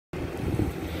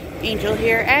Angel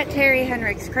here at Terry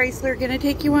Henricks Chrysler. Going to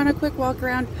take you on a quick walk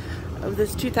around of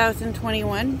this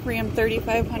 2021 Ram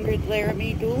 3500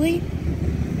 Laramie dually.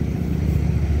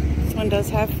 This one does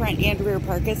have front and rear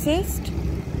park assist.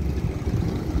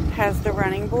 Has the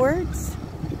running boards.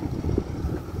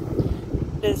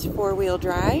 It is 4-wheel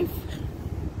drive.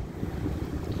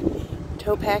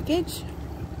 Tow package.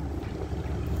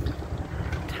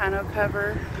 Tonneau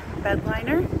cover bed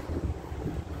liner.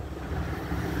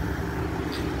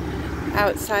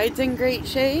 Outside's in great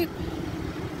shape.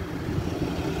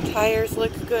 Tires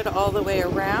look good all the way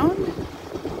around.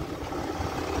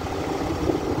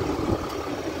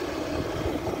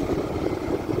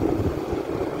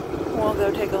 We'll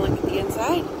go take a look at the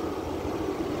inside.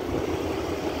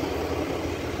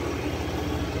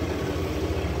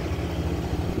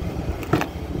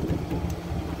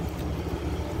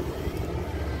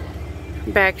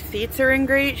 Back seats are in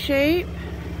great shape.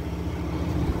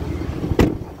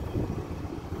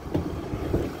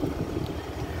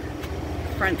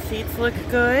 Front seats look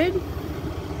good.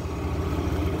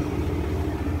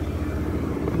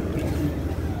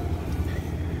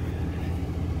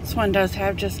 This one does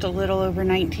have just a little over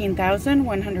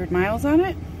 19,100 miles on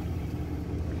it.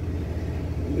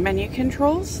 Menu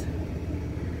controls,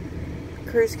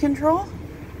 cruise control,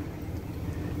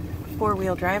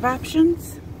 4-wheel drive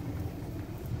options,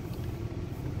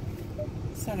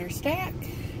 center stack.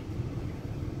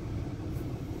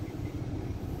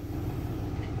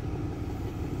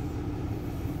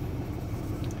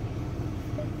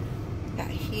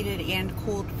 Heated and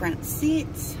cooled front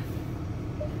seats,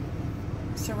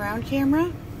 surround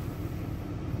camera,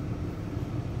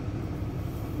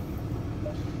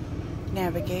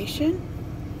 navigation.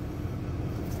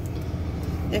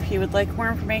 If you would like more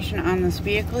information on this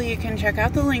vehicle, you can check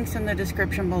out the links in the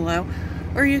description below,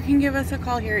 or you can give us a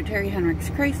call here at Terry Henricks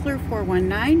Chrysler,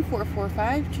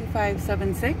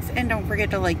 419-445-2576, and don't forget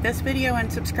to like this video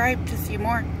and subscribe to see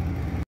more.